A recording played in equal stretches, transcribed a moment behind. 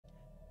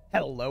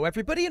Hello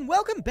everybody and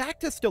welcome back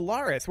to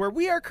Stellaris, where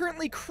we are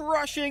currently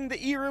crushing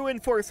the Eru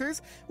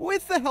enforcers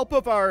with the help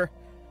of our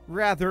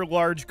rather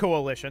large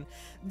coalition.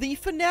 The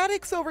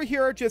fanatics over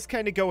here are just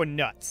kind of going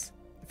nuts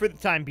for the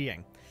time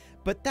being,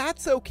 but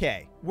that's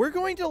okay. We're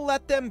going to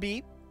let them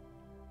be.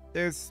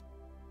 There's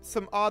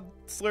some odd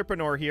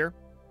Slurpanor here.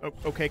 Oh,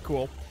 okay,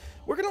 cool.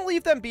 We're going to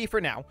leave them be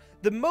for now.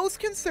 The most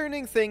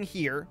concerning thing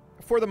here,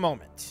 for the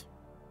moment,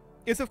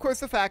 is of course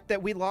the fact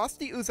that we lost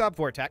the Uzab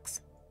Vortex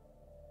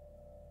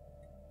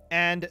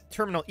and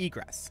terminal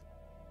egress.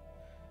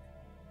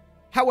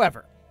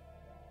 However,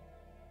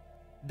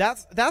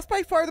 that's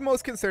by far the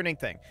most concerning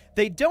thing.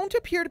 They don't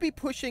appear to be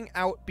pushing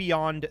out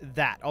beyond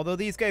that, although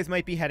these guys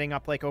might be heading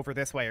up like over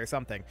this way or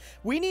something.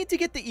 We need to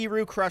get the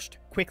Eru crushed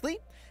quickly,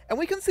 and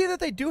we can see that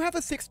they do have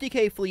a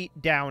 60k fleet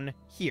down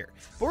here.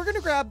 But we're going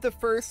to grab the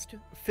 1st,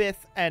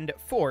 5th, and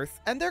 4th,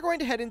 and they're going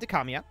to head into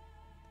Kamiya.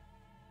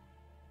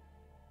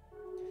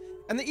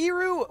 And the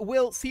Eru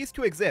will cease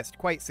to exist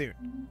quite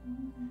soon.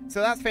 So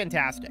that's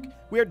fantastic.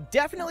 We are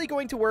definitely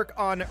going to work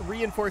on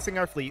reinforcing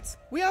our fleets.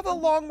 We have a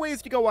long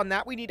ways to go on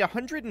that. We need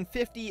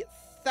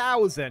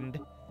 150,000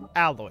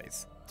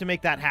 alloys to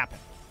make that happen.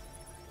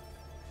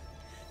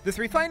 This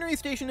refinery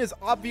station is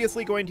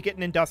obviously going to get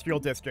an industrial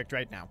district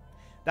right now.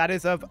 That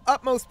is of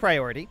utmost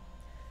priority.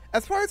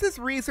 As far as this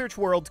research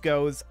world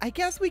goes, I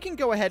guess we can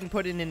go ahead and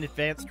put in an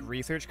advanced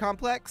research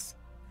complex.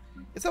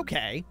 It's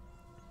okay.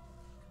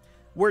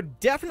 We're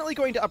definitely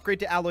going to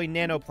upgrade to alloy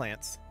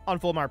nanoplants on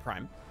Fulmar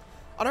Prime.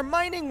 On our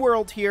mining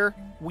world here,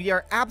 we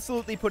are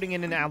absolutely putting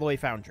in an alloy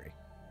foundry.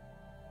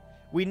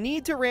 We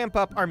need to ramp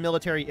up our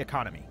military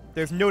economy.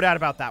 There's no doubt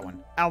about that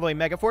one. Alloy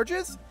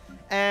megaforges,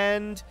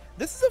 and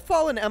this is a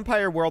fallen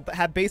empire world that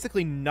had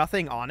basically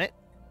nothing on it.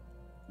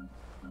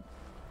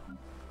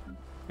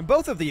 And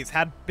both of these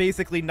had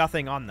basically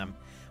nothing on them.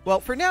 Well,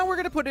 for now, we're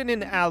going to put in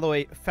an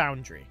alloy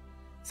foundry.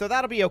 So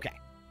that'll be okay.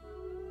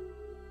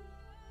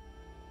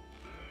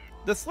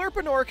 The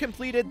Slurpanor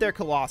completed their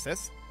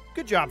Colossus.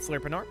 Good job,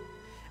 Slurpanor.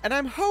 And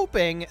I'm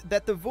hoping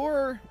that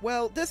the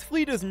well, this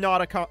fleet is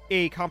not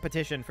a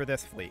competition for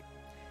this fleet.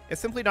 It's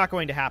simply not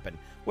going to happen.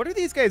 What are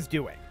these guys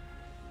doing?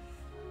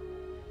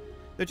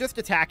 They're just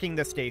attacking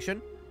the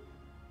station.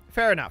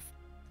 Fair enough.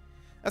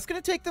 That's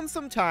going to take them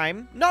some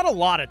time. Not a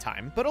lot of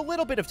time, but a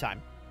little bit of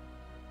time.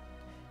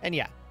 And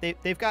yeah,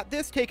 they've got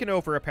this taken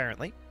over,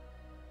 apparently.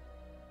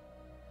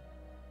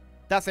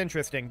 That's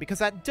interesting, because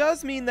that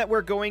does mean that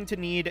we're going to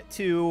need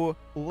to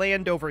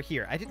land over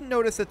here. I didn't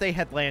notice that they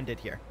had landed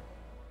here.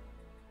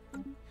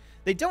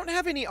 They don't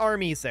have any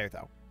armies there,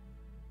 though.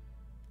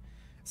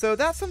 So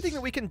that's something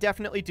that we can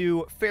definitely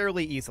do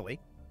fairly easily.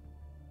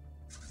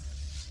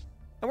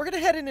 And we're going to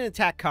head in and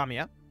attack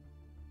Kamiya.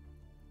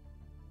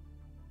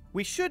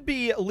 We should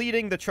be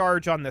leading the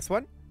charge on this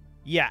one.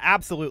 Yeah,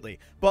 absolutely.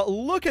 But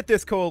look at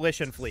this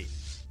coalition fleet.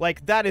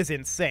 Like, that is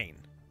insane.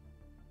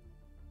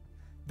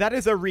 That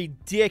is a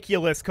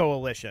ridiculous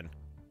coalition.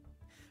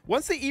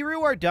 Once the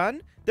Eru are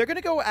done, they're going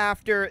to go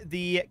after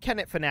the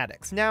Kennet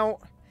fanatics. Now,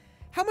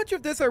 how much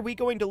of this are we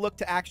going to look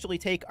to actually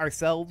take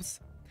ourselves?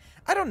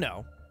 I don't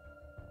know.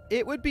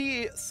 It would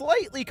be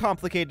slightly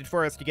complicated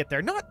for us to get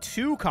there. Not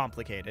too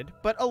complicated,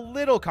 but a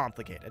little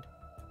complicated.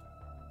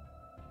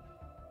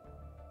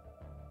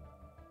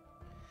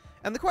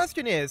 And the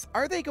question is,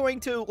 are they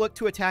going to look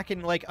to attack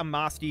in, like,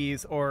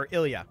 Amastes or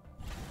Ilya?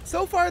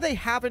 So far, they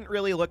haven't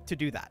really looked to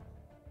do that.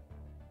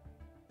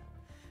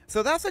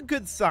 So that's a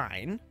good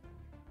sign.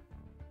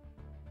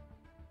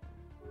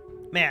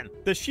 Man,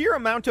 the sheer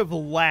amount of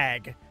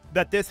lag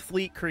that this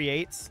fleet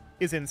creates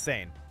is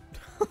insane.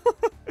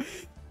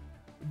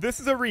 This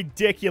is a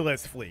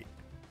ridiculous fleet.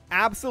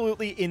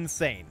 Absolutely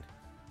insane.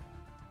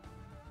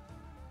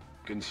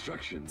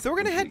 Construction. So we're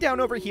going to head down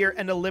over here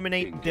and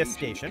eliminate this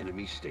station.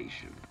 Enemy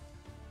station.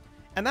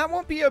 And that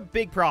won't be a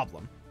big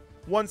problem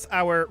once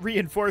our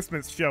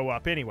reinforcements show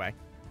up anyway.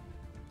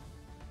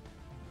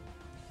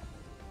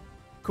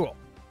 Cool.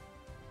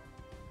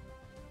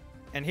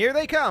 And here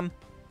they come.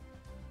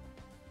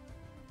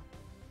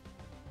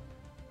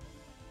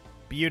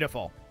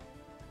 Beautiful.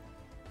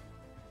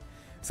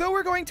 So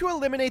we're going to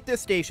eliminate this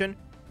station.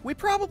 We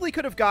probably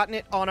could have gotten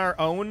it on our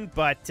own,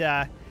 but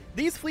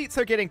these fleets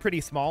are getting pretty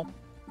small.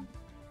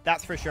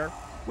 That's for sure.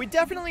 We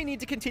definitely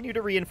need to continue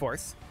to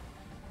reinforce.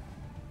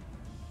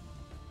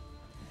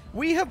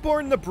 We have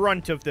borne the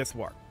brunt of this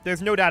war.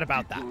 There's no doubt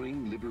about that.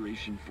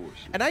 Liberation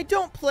forces. And I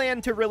don't plan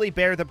to really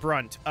bear the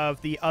brunt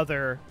of the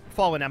other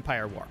Fallen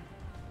Empire war.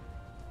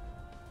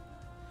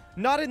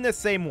 Not in this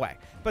same way.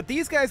 But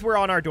these guys were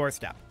on our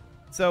doorstep.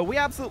 So we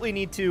absolutely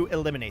need to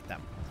eliminate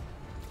them.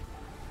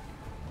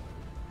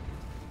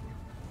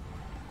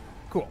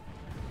 Cool.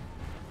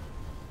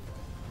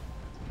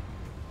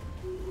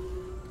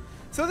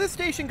 So this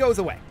station goes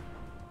away.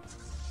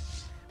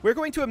 We're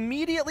going to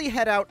immediately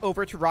head out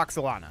over to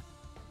Roxolana.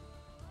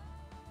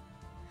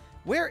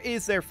 Where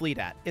is their fleet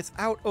at? It's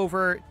out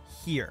over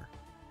here.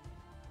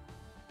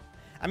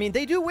 I mean,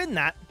 they do win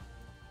that.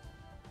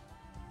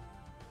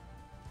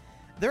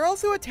 They're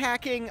also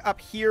attacking up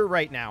here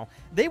right now.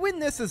 They win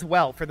this as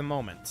well for the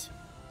moment.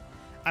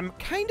 I'm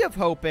kind of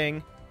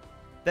hoping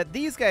that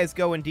these guys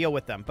go and deal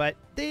with them, but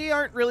they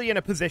aren't really in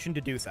a position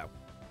to do so.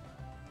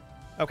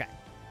 Okay.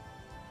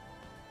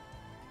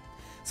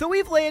 So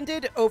we've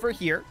landed over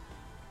here,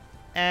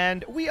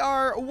 and we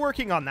are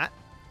working on that.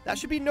 That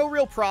should be no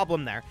real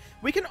problem there.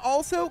 We can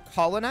also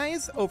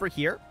colonize over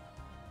here.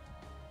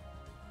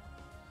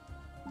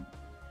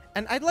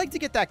 And I'd like to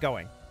get that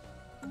going.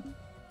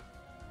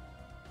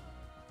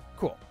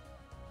 Cool.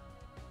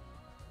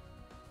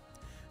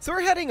 So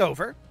we're heading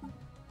over.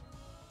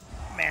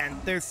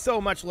 Man, there's so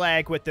much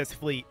lag with this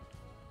fleet.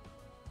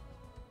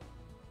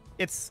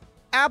 It's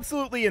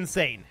absolutely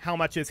insane how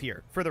much is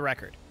here, for the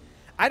record.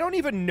 I don't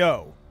even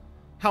know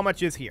how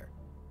much is here.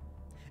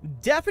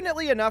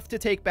 Definitely enough to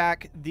take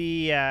back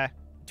the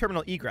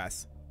terminal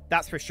egress.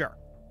 That's for sure.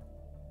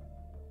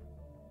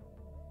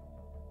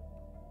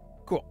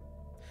 Cool.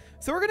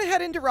 So we're going to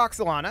head into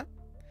Roxelana,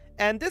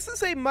 and this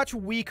is a much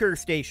weaker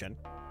station.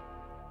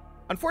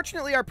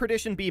 Unfortunately, our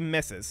Perdition Beam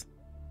misses.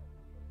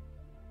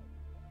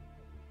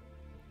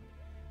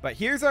 But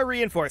here's our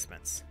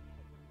reinforcements.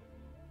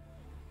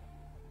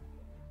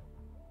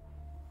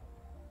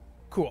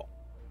 Cool.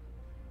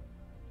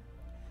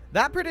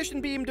 That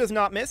Perdition Beam does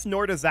not miss,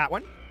 nor does that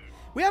one.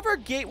 We have our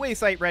gateway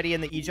site ready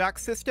in the EJOX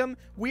system.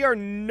 We are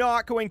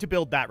not going to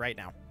build that right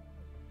now.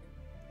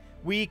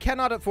 We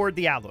cannot afford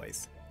the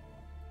alloys.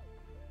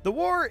 The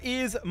war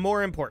is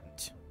more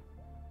important.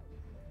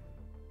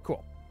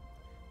 Cool.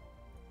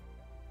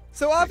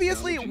 So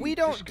obviously, we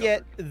don't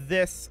get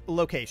this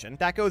location.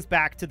 That goes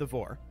back to the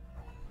VOR.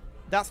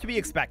 That's to be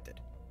expected.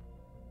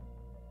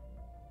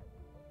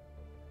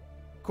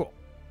 Cool.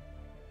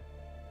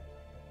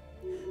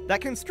 That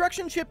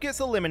construction ship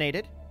gets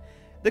eliminated.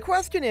 The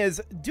question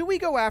is, do we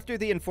go after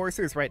the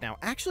enforcers right now?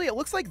 Actually, it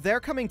looks like they're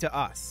coming to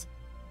us.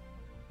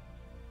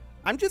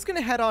 I'm just going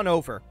to head on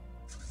over,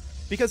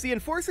 because the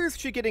enforcers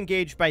should get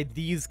engaged by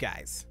these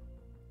guys,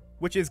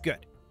 which is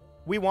good.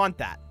 We want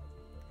that.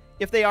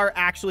 If they are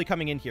actually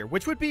coming in here,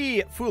 which would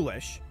be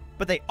foolish,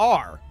 but they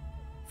are,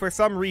 for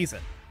some reason.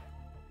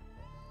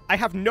 I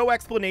have no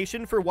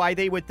explanation for why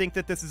they would think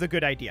that this is a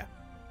good idea.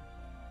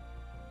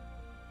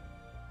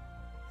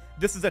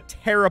 This is a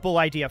terrible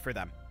idea for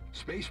them.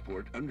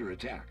 Spaceport under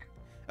attack.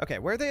 Okay,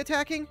 where are they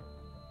attacking?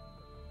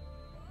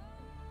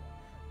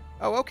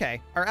 Oh,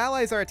 okay. Our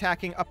allies are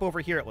attacking up over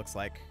here, it looks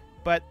like.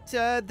 But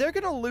they're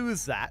going to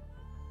lose that.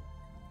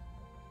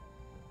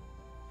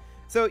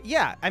 So,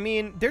 yeah, I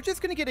mean, they're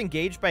just going to get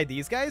engaged by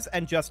these guys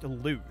and just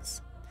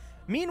lose.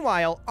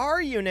 Meanwhile, our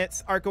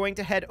units are going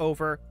to head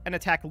over and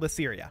attack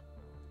Lyceria.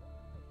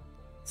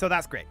 So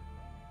that's great.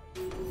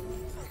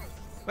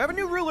 We have a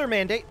new ruler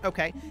mandate,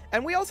 okay.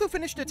 And we also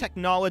finished a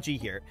technology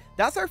here.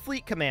 That's our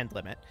fleet command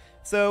limit.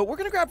 So we're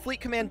going to grab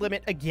fleet command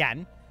limit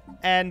again,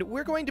 and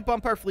we're going to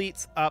bump our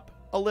fleets up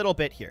a little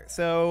bit here.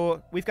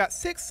 So we've got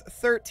 6,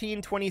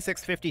 13,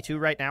 26, 52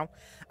 right now.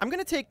 I'm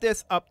going to take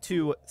this up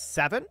to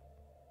 7,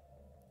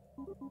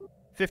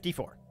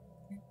 54.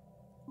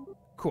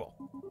 Cool.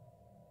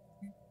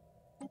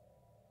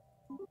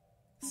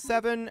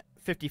 7,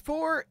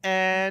 54,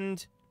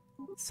 and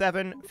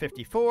 7,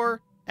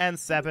 54, and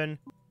 7,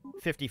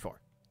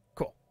 54.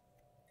 Cool.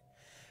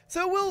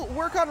 So we'll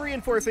work on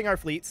reinforcing our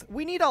fleets.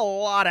 We need a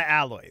lot of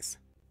alloys.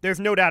 There's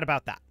no doubt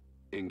about that.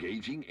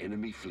 Engaging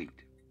enemy fleet.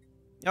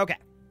 Okay.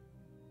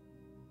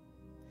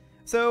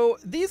 So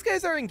these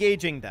guys are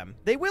engaging them.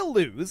 They will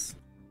lose,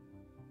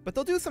 but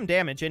they'll do some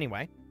damage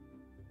anyway.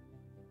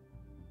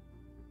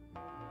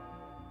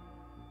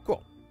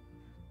 Cool.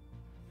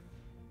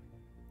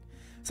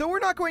 So we're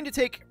not going to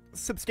take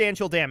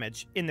substantial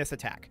damage in this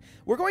attack.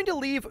 We're going to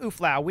leave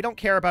Uflau. We don't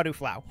care about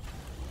Uflau.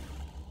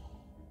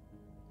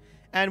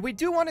 And we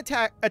do want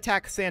to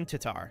attack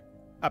Santitar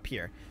up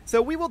here.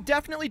 So we will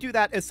definitely do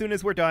that as soon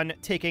as we're done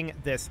taking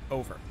this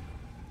over.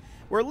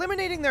 We're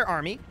eliminating their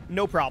army,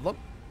 no problem.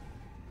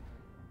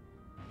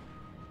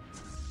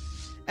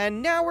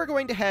 And now we're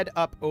going to head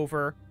up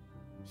over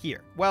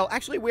here. Well,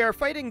 actually, we are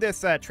fighting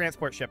this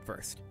transport ship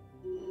first.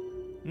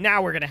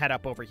 Now we're going to head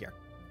up over here.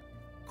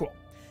 Cool.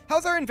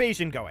 How's our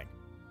invasion going?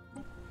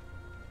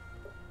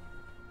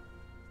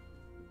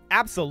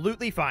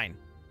 Absolutely fine.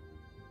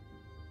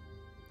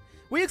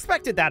 We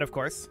expected that, of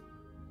course.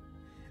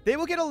 They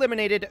will get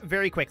eliminated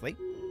very quickly.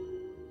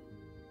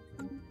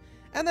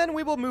 And then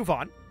we will move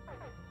on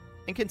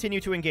and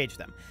continue to engage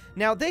them.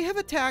 Now, they have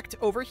attacked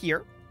over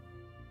here.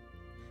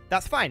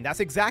 That's fine. That's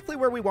exactly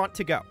where we want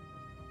to go.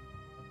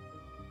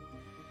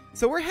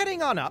 So we're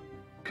heading on up.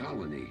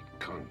 Colony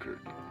conquered.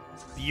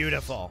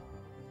 Beautiful.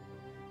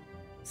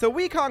 So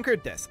we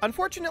conquered this.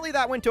 Unfortunately,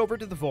 that went over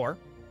to the VOR.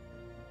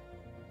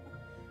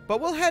 But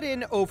we'll head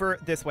in over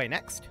this way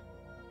next.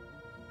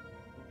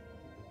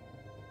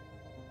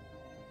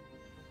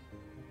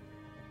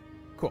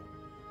 Cool.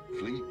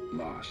 Fleet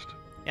lost.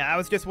 Yeah, that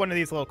was just one of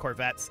these little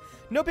corvettes.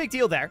 No big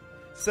deal there.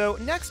 So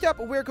next up,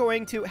 we're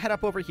going to head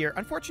up over here.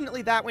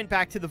 Unfortunately, that went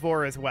back to the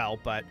VOR as well,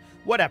 but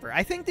whatever.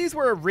 I think these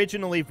were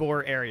originally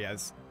VOR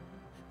areas,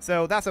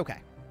 so that's okay.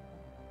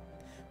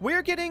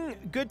 We're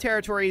getting good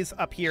territories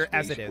up here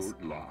as it is.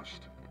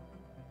 Lost.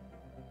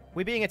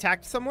 We being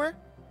attacked somewhere?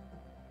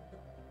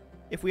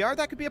 If we are,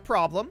 that could be a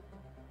problem.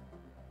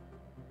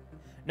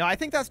 No, I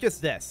think that's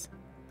just this.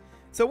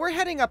 So we're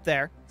heading up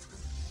there,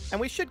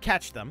 and we should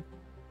catch them.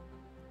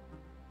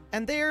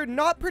 And they're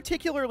not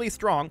particularly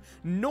strong,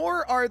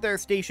 nor are their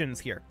stations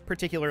here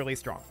particularly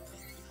strong.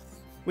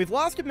 We've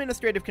lost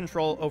administrative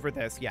control over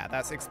this. Yeah,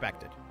 that's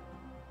expected.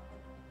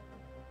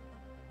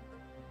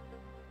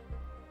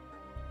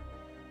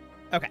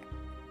 Okay.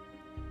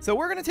 So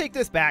we're going to take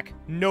this back,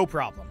 no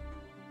problem.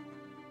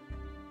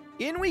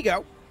 In we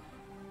go.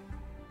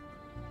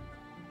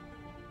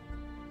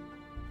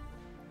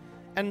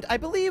 And I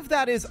believe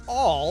that is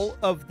all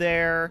of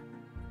their...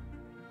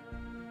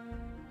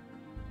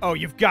 Oh,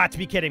 you've got to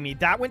be kidding me.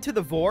 That went to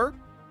the Vor?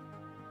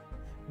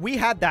 We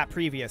had that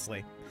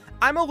previously.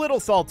 I'm a little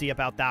salty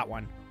about that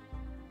one.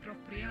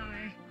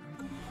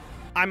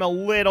 I'm a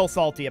little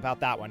salty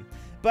about that one.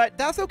 But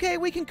that's okay.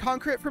 We can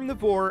conquer it from the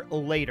Vor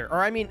later.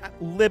 Or, I mean,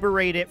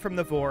 liberate it from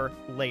the Vor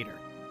later.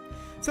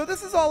 So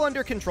this is all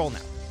under control now.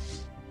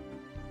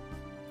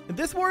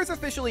 This war is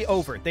officially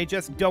over. They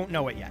just don't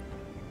know it yet.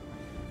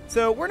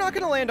 So we're not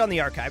going to land on the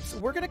archives.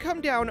 We're going to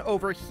come down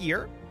over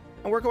here,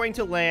 and we're going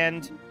to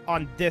land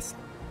on this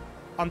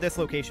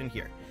location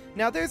here.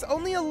 Now, there's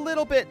only a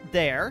little bit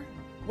there.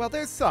 Well,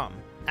 there's some,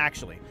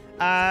 actually.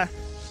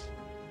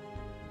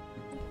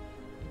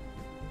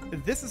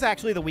 This is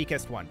actually the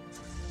weakest one.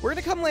 We're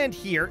going to come land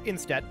here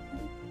instead.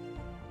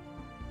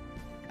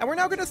 And we're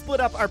now going to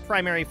split up our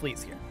primary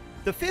fleets here.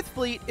 The 5th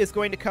fleet is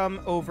going to come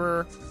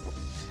over...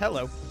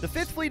 Hello. The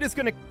 5th fleet is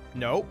going to...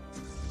 No.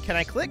 Can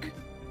I click?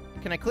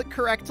 Can I click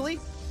correctly?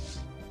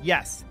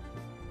 Yes.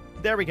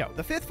 There we go.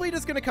 The 5th fleet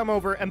is going to come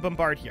over and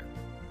bombard here.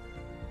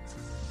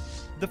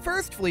 The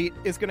 1st fleet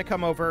is going to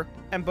come over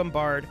and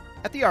bombard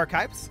at the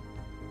archives.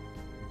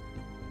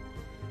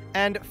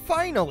 And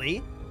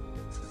finally,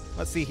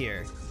 let's see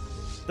here.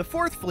 The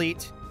 4th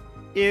fleet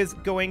is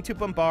going to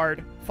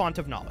bombard Font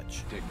of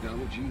Knowledge.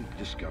 Technology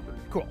discovered.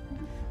 Cool.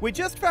 We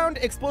just found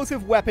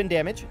explosive weapon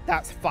damage.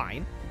 That's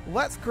fine.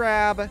 Let's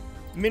grab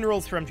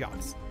minerals from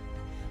jobs.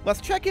 Let's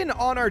check in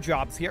on our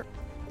jobs here.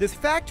 This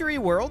factory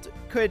world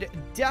could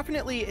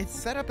definitely... It's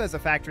set up as a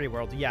factory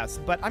world, yes,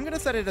 but I'm going to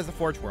set it as a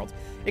forge world.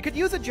 It could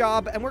use a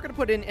job, and we're going to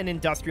put in an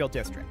industrial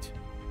district.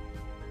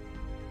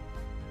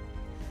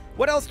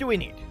 What else do we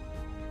need?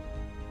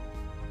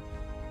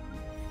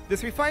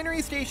 This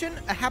refinery station,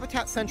 a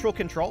habitat central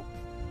control,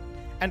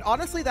 and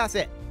honestly, that's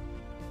it.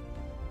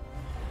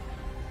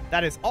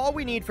 That is all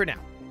we need for now.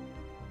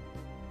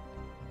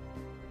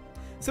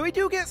 So we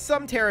do get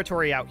some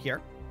territory out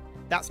here.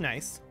 That's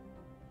nice.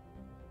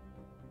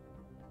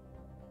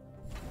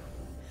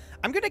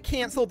 I'm going to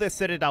cancel this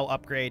Citadel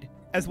upgrade,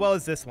 as well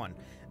as this one.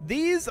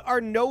 These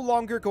are no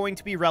longer going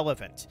to be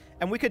relevant,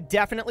 and we could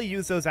definitely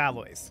use those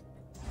alloys.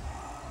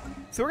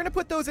 So we're going to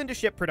put those into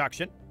ship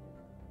production.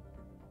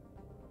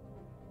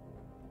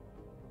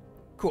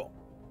 Cool.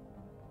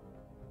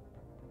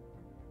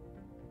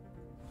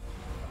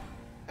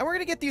 And we're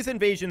going to get these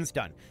invasions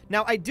done.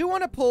 Now, I do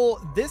want to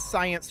pull this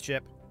science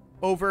ship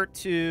over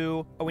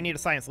to... Oh, we need a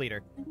science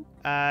leader.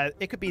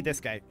 It could be this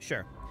guy.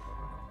 Sure.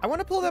 I want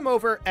to pull them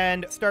over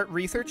and start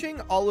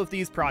researching all of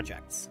these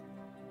projects.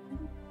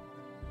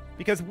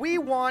 Because we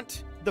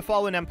want the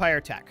Fallen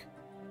Empire tech.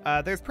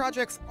 There's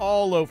projects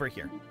all over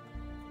here.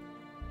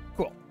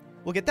 Cool.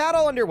 We'll get that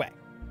all underway.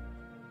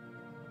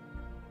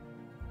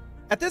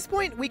 At this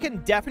point, we can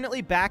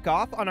definitely back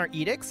off on our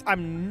edicts.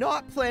 I'm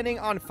not planning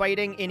on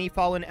fighting any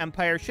Fallen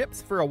Empire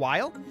ships for a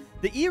while.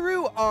 The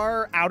Eru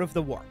are out of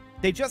the war.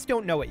 They just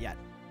don't know it yet.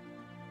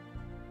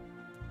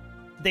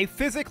 They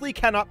physically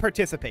cannot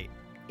participate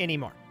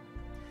anymore.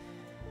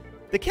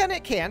 The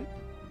Kennet can.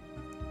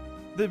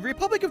 The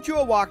Republic of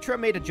Juawaktra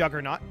made a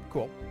juggernaut.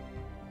 Cool.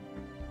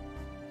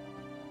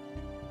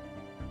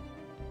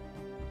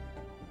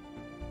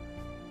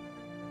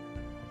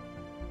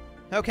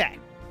 Okay.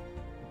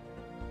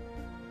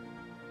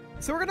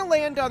 So we're going to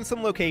land on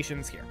some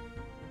locations here.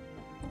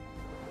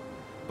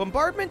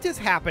 Bombardment is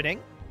happening,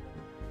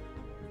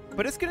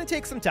 but it's going to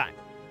take some time.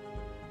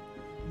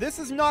 This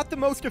is not the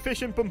most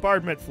efficient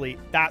bombardment fleet,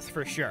 that's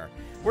for sure.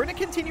 We're going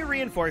to continue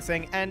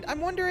reinforcing, and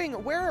I'm wondering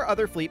where our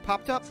other fleet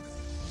popped up?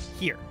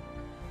 Here.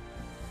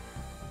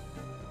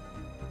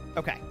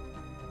 Okay.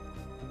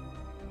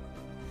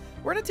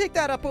 We're going to take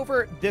that up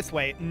over this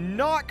way.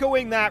 Not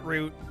going that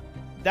route,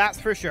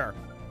 that's for sure.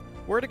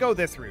 We're going to go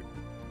this route.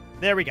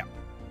 There we go.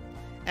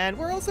 And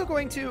we're also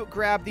going to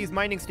grab these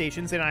mining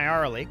stations in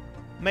Iarali.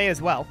 May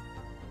as well.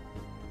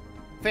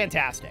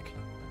 Fantastic.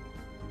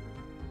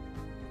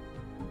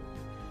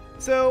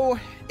 So,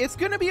 it's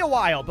going to be a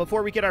while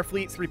before we get our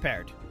fleets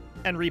repaired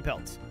and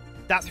rebuilt.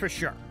 That's for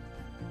sure.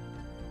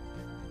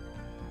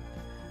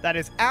 That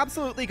is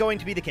absolutely going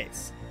to be the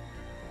case.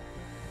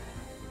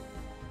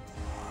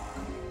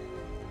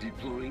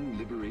 Deploying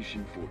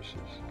liberation forces.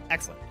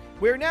 Excellent.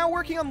 We're now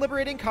working on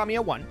liberating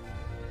Kamiya 1.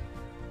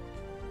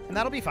 And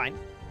that'll be fine.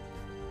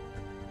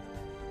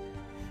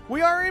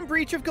 We are in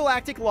breach of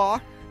galactic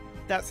law.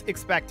 That's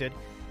expected.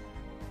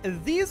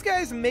 These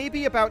guys may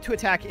be about to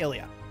attack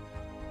Ilya.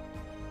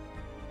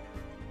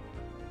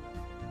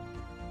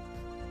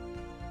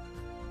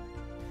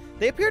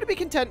 They appear to be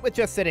content with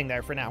just sitting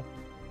there for now.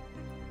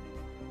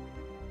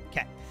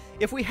 Okay.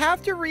 If we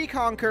have to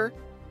reconquer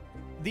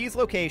these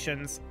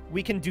locations,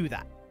 we can do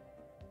that.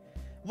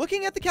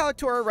 Looking at the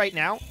Calictora right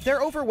now,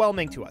 they're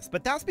overwhelming to us,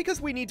 but that's because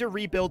we need to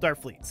rebuild our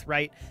fleets,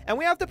 right? And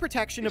we have the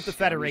protection of the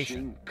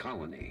Federation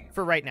colony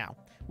for right now.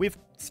 We've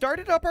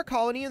started up our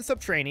colony in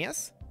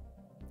Subterraneous,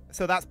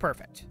 so that's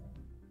perfect.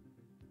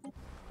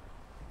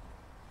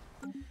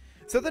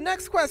 So the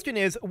next question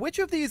is, which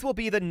of these will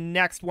be the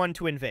next one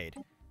to invade?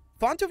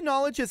 Font of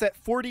Knowledge is at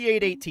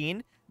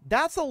 4818.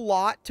 That's a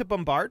lot to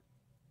bombard.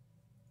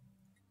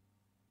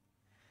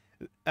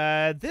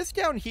 This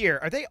down here,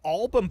 are they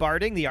all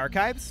bombarding the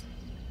archives?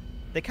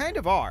 They kind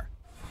of are.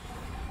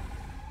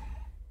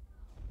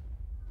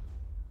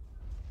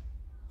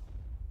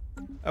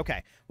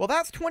 Okay, well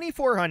that's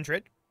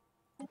 2400.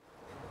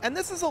 And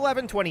this is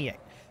 1128.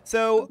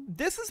 So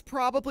this is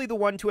probably the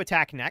one to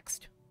attack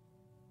next.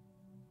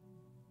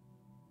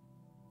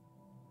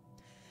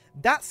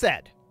 That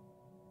said,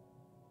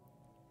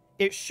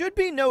 it should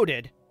be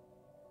noted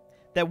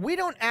that we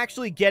don't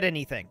actually get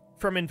anything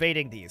from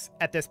invading these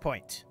at this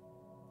point.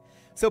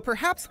 So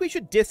perhaps we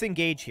should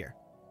disengage here.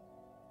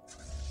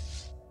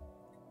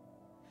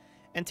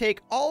 And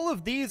take all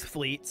of these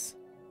fleets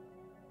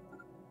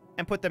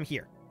and put them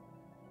here.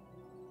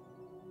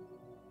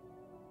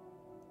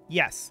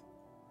 Yes.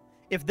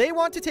 If they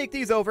want to take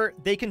these over,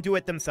 they can do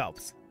it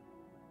themselves.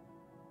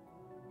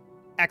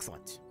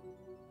 Excellent.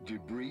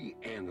 Debris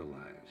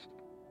analyzed.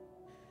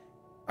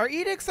 Our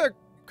edicts are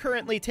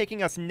currently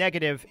taking us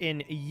negative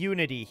in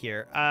unity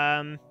here.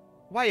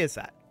 Why is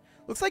that?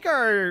 Looks like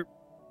our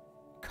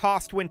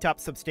cost went up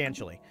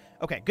substantially.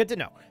 Okay, good to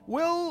know.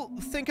 We'll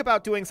think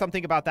about doing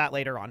something about that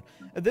later on.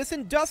 This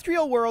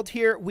industrial world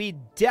here, we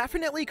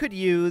definitely could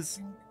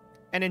use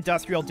an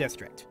industrial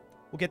district.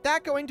 We'll get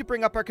that going to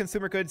bring up our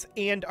consumer goods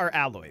and our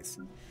alloys.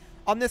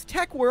 On this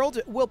tech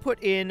world, we'll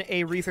put in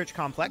a research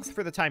complex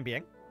for the time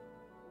being.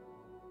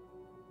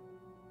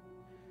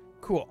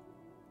 Cool.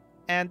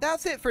 And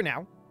that's it for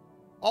now.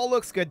 All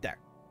looks good there.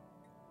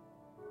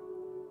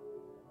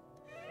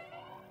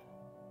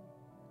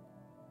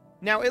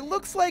 Now, it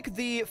looks like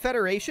the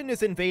Federation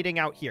is invading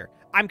out here.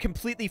 I'm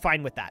completely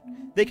fine with that.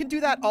 They can do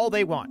that all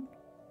they want.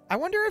 I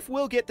wonder if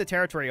we'll get the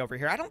territory over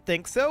here. I don't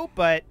think so,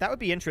 but that would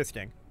be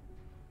interesting.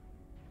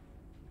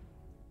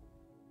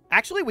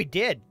 Actually, we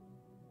did.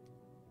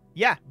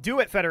 Yeah, do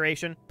it,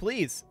 Federation.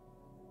 Please.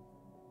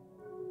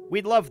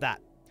 We'd love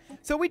that.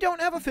 So we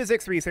don't have a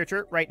physics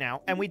researcher right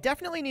now, and we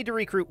definitely need to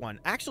recruit one.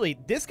 Actually,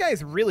 this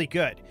guy's really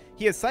good.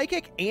 He is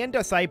psychic and a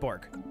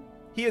cyborg.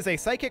 He is a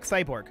psychic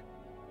cyborg.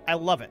 I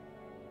love it.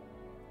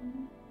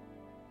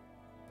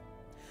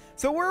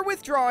 So we're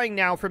withdrawing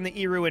now from the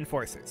Eru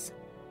enforcers.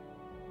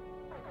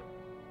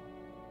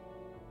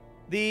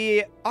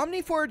 The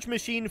Omniforge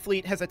machine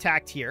fleet has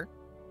attacked here,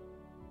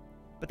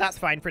 but that's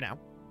fine for now.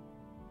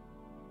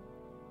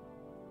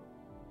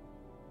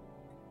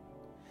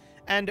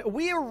 And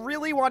we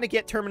really want to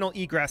get terminal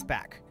egress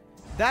back.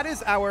 That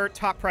is our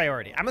top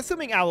priority. I'm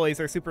assuming alloys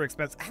are super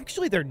expensive.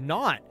 Actually, they're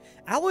not.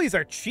 Alloys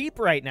are cheap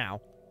right now.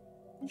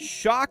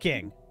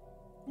 Shocking.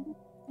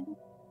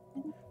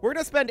 We're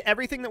going to spend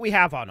everything that we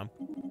have on them.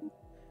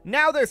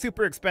 Now they're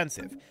super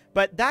expensive.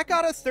 But that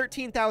got us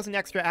 13,000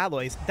 extra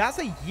alloys. That's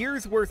a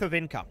year's worth of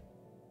income.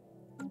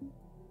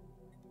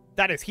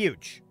 That is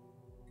huge.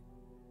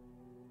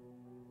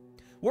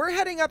 We're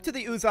heading up to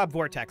the Uzab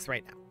Vortex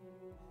right now.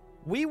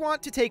 We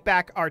want to take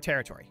back our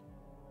territory.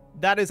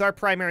 That is our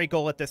primary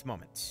goal at this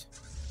moment.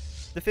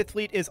 The 5th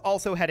Fleet is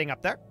also heading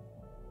up there.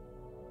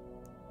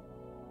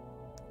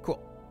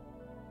 Cool.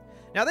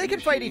 Now they can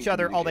fight each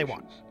other all they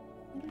want.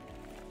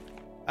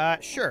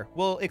 Sure,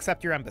 we'll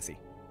accept your embassy.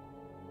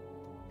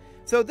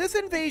 So this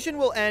invasion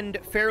will end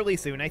fairly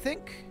soon, I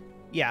think.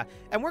 Yeah,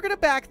 and we're going to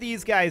back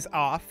these guys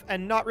off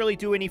and not really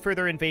do any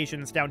further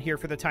invasions down here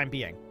for the time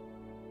being.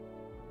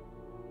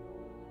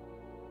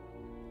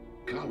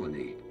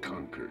 Colony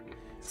conquered.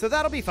 So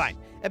that'll be fine.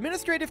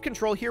 Administrative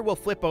control here will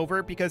flip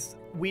over because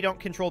we don't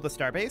control the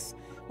starbase.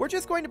 We're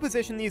just going to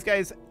position these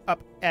guys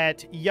up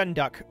at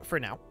Yunduk for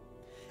now.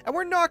 And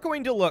we're not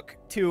going to look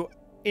to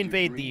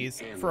invade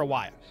these for a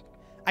while.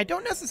 I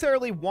don't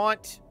necessarily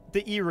want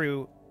the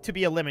Eru to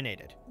be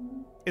eliminated,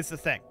 is the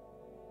thing.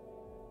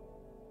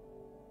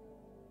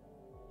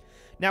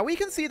 Now we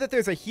can see that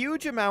there's a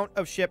huge amount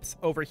of ships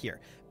over here,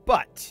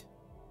 but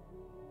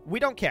we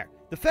don't care.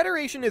 The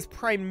Federation is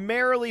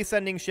primarily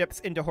sending ships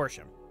into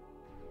Horsham.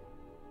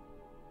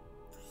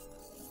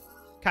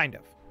 Kind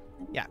of.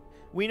 Yeah.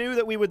 We knew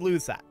that we would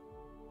lose that.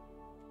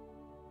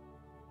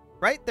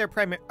 Right? They're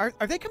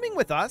are they coming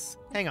with us?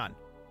 Hang on.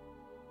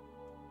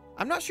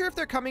 I'm not sure if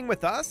they're coming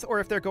with us or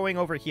if they're going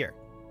over here.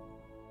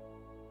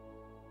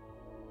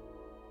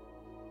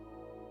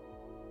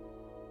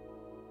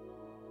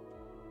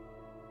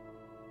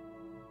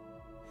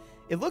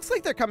 It looks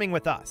like they're coming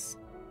with us.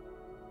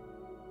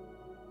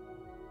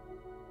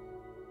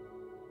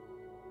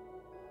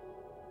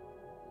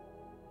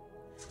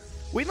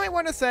 We might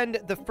want to send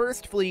the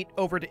 1st Fleet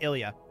over to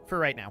Ilya for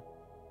right now.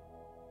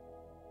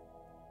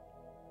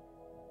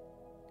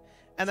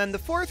 And then the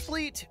 4th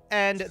fleet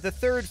and the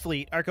 3rd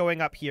fleet are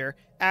going up here,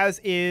 as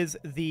is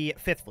the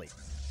 5th fleet.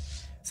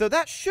 So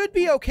that should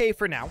be okay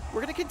for now.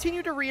 We're going to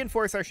continue to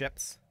reinforce our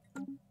ships.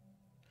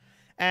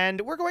 And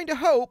we're going to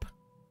hope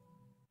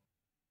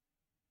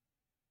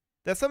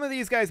that some of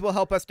these guys will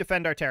help us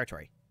defend our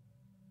territory.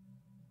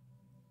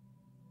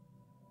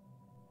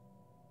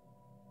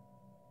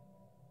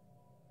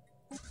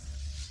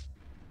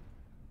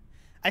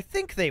 I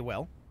think they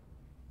will.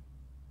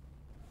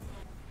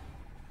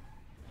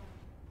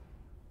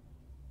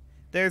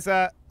 There's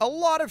a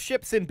lot of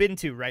ships in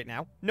Bintu right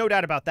now. No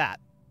doubt about that.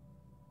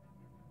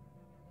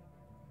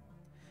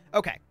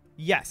 Okay,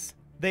 yes.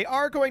 They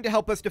are going to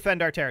help us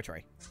defend our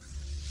territory.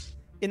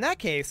 In that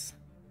case,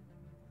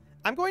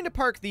 I'm going to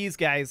park these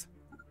guys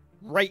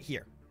right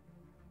here.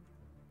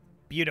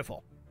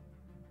 Beautiful.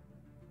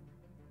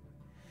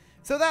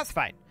 So that's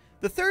fine.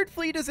 The 3rd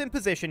fleet is in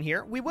position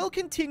here. We will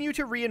continue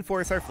to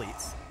reinforce our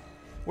fleets.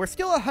 We're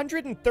still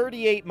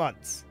 138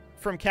 months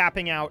from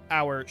capping out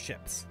our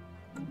ships.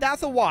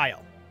 That's a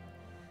while.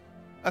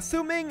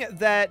 Assuming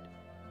that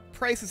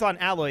prices on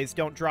alloys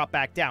don't drop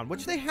back down,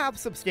 which they have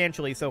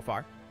substantially so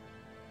far.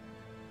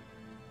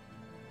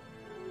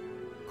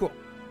 Cool.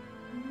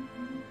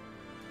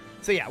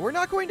 So yeah, we're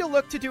not going to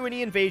look to do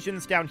any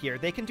invasions down here.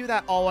 They can do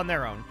that all on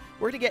their own.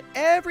 We're going to get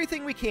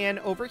everything we can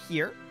over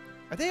here.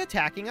 Are they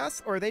attacking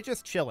us, or are they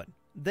just chilling?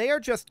 They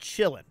are just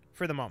chilling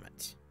for the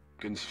moment.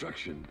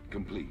 Construction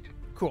complete.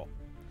 Cool.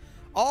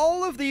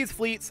 All of these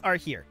fleets are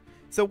here.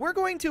 So we're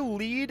going to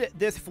lead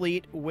this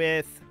fleet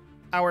with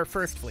our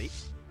 1st fleet.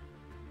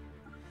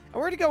 And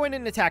we're going to go in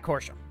and attack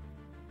Horsham.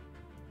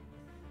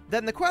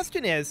 Then the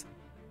question is,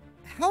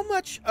 how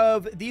much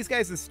of these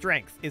guys'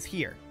 strength is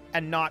here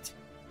and not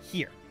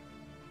here?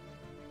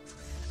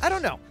 I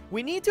don't know.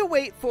 We need to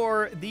wait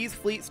for these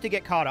fleets to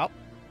get caught up,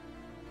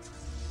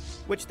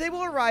 which they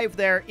will arrive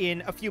there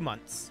in a few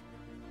months.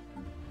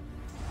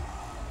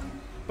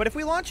 But if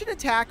we launch an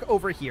attack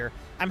over here,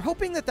 I'm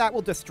hoping that that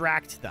will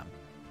distract them.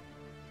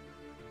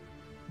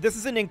 This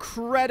is an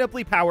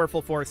incredibly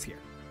powerful force here.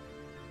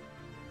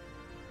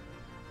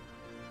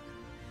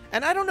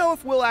 And I don't know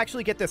if we'll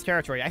actually get this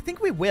territory. I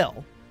think we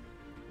will.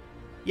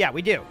 Yeah,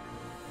 we do.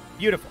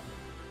 Beautiful.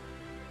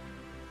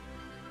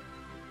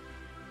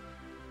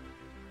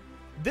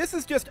 This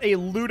is just a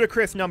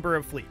ludicrous number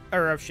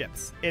of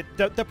ships.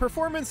 The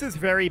performance is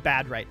very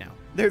bad right now.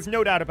 There's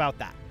no doubt about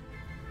that.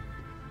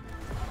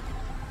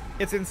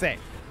 It's insane.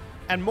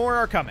 And more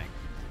are coming.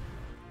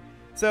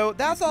 So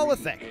that's all a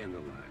thing.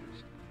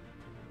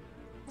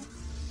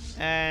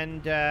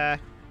 And, yeah,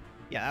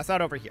 that's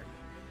not over here.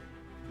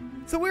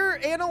 So we're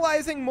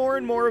analyzing more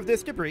and more of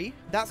this debris.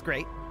 That's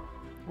great.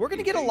 We're going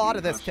to get a lot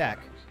of this tech.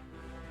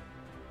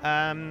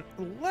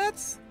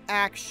 Let's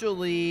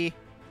actually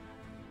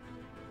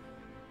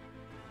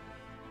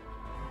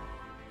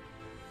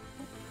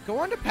go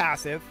on to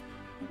passive,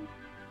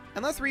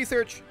 and let's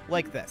research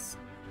like this.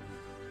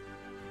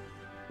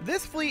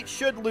 This fleet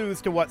should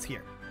lose to what's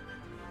here.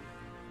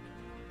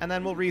 And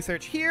then we'll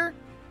research here,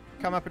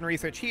 come up and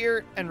research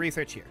here, and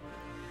research here.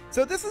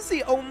 So this is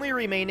the only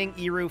remaining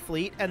Eru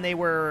fleet, and they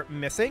were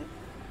missing.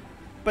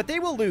 But they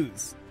will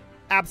lose.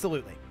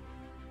 Absolutely.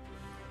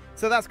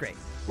 So that's great.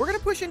 We're going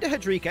to push into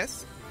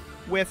Hadrikas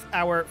with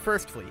our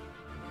 1st fleet.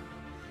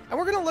 And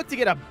we're going to look to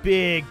get a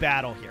big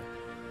battle here.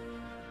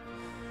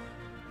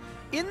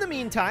 In the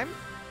meantime,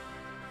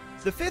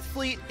 the 5th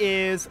fleet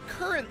is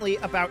currently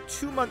about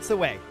 2 months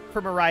away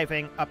from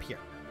arriving up here.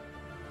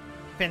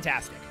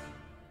 Fantastic.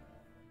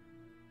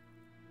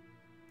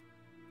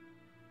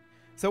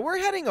 So we're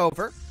heading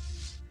over.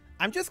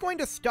 I'm just going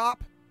to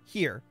stop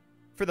here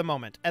for the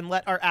moment and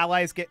let our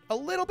allies get a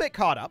little bit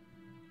caught up.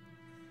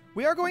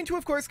 We are going to,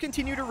 of course,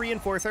 continue to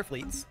reinforce our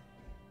fleets.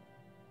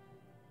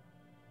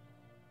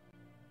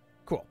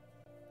 Cool.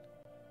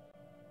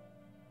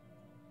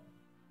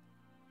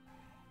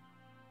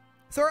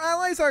 So our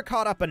allies are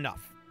caught up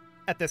enough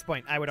at this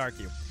point, I would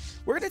argue.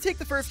 We're going to take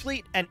the 1st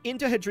fleet, and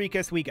into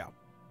Hadrikas we go.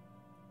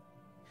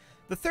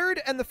 The 3rd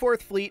and the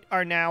 4th fleet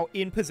are now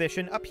in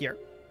position up here.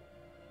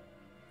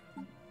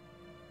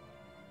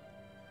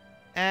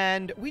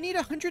 And we need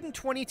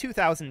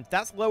 122,000.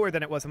 That's lower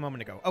than it was a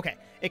moment ago. Okay,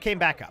 it came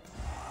back up.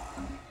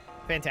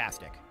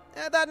 Fantastic.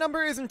 That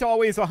number isn't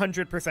always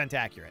 100%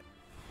 accurate.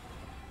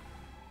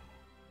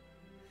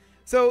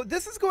 So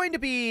this is going to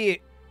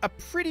be a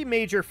pretty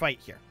major fight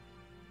here.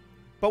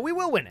 But we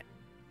will win it.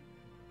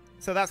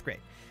 So that's great.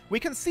 We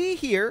can see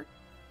here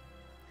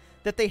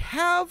that they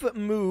have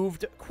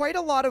moved quite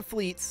a lot of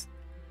fleets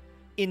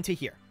into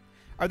here.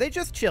 Are they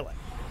just chilling?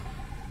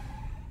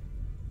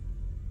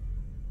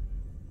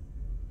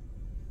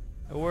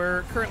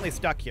 We're currently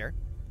stuck here.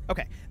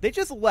 Okay, they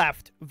just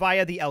left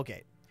via the L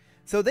gate.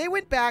 So they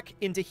went back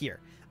into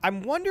here.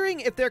 I'm wondering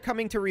if they're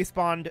coming to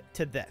respond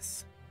to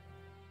this.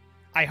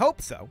 I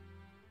hope so.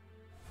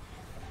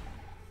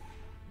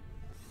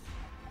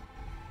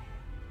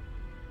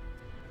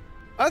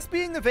 Us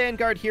being the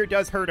vanguard here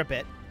does hurt a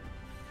bit.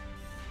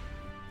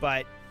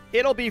 But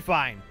it'll be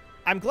fine.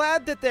 I'm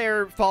glad that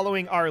they're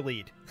following our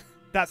lead.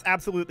 That's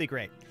absolutely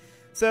great.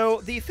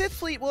 So the 5th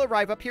Fleet will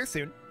arrive up here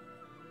soon.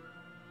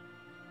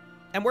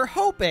 And we're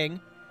hoping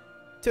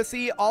to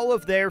see all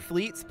of their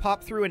fleets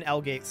pop through an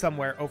L gate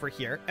somewhere over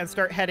here and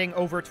start heading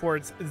over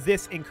towards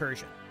this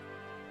incursion.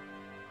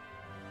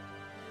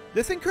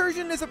 This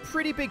incursion is a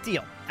pretty big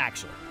deal,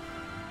 actually.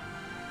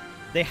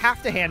 They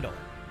have to handle it.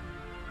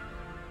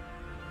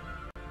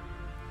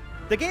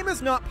 The game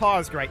is not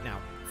paused right now,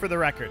 for the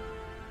record.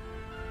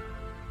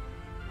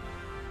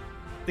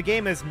 The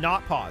game is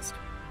not paused.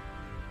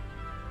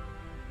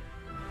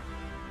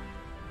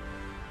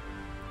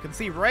 You can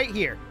see right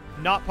here,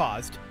 not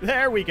paused.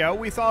 There we go.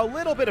 We saw a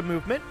little bit of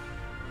movement.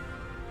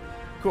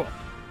 Cool.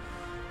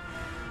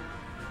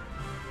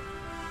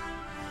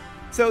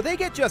 So they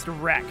get just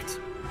wrecked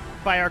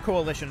by our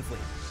coalition fleet.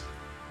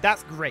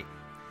 That's great.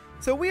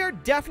 So we are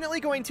definitely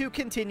going to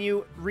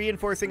continue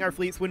reinforcing our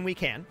fleets when we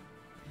can.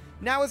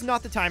 Now is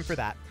not the time for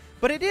that.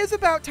 But it is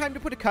about time to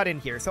put a cut in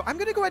here, so I'm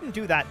going to go ahead and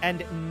do that.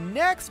 And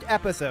next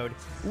episode,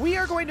 we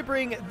are going to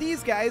bring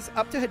these guys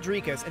up to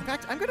Hadrikas. In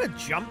fact, I'm going to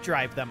jump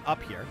drive them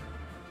up here.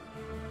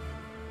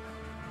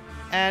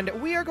 And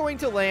we are going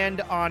to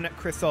land on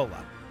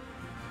Chrysola.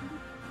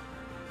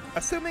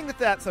 Assuming that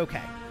that's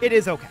okay. It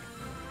is okay.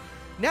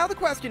 Now the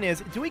question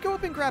is, do we go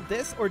up and grab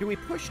this, or do we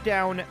push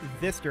down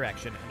this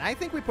direction? And I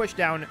think we push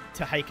down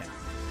to Hyken.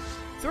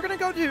 So we're going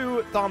to go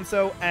to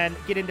Thomso and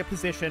get into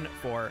position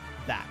for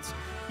that.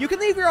 You can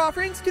leave your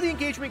offerings to the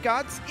engagement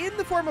gods in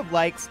the form of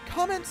likes,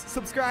 comments,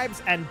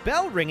 subscribes, and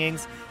bell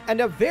ringings, and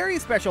a very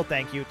special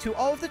thank you to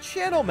all of the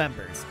channel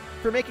members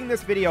for making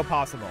this video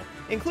possible,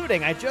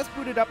 including, I just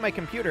booted up my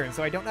computer and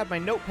so I don't have my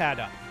notepad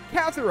up,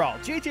 Kazerol,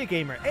 JJ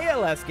Gamer,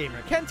 ALS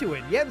Gamer,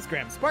 Kentuin,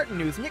 Jensgram, Spartan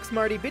News, Nick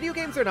Smarty, Video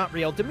Games Are Not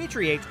Real,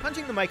 Dimitri H,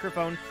 Punching the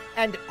Microphone,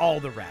 and all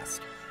the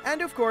rest.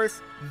 And of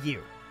course,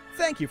 you.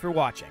 Thank you for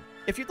watching.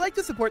 If you'd like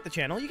to support the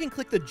channel, you can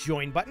click the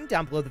join button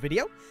down below the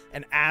video,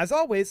 and as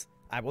always,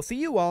 I will see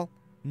you all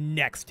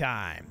next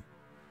time.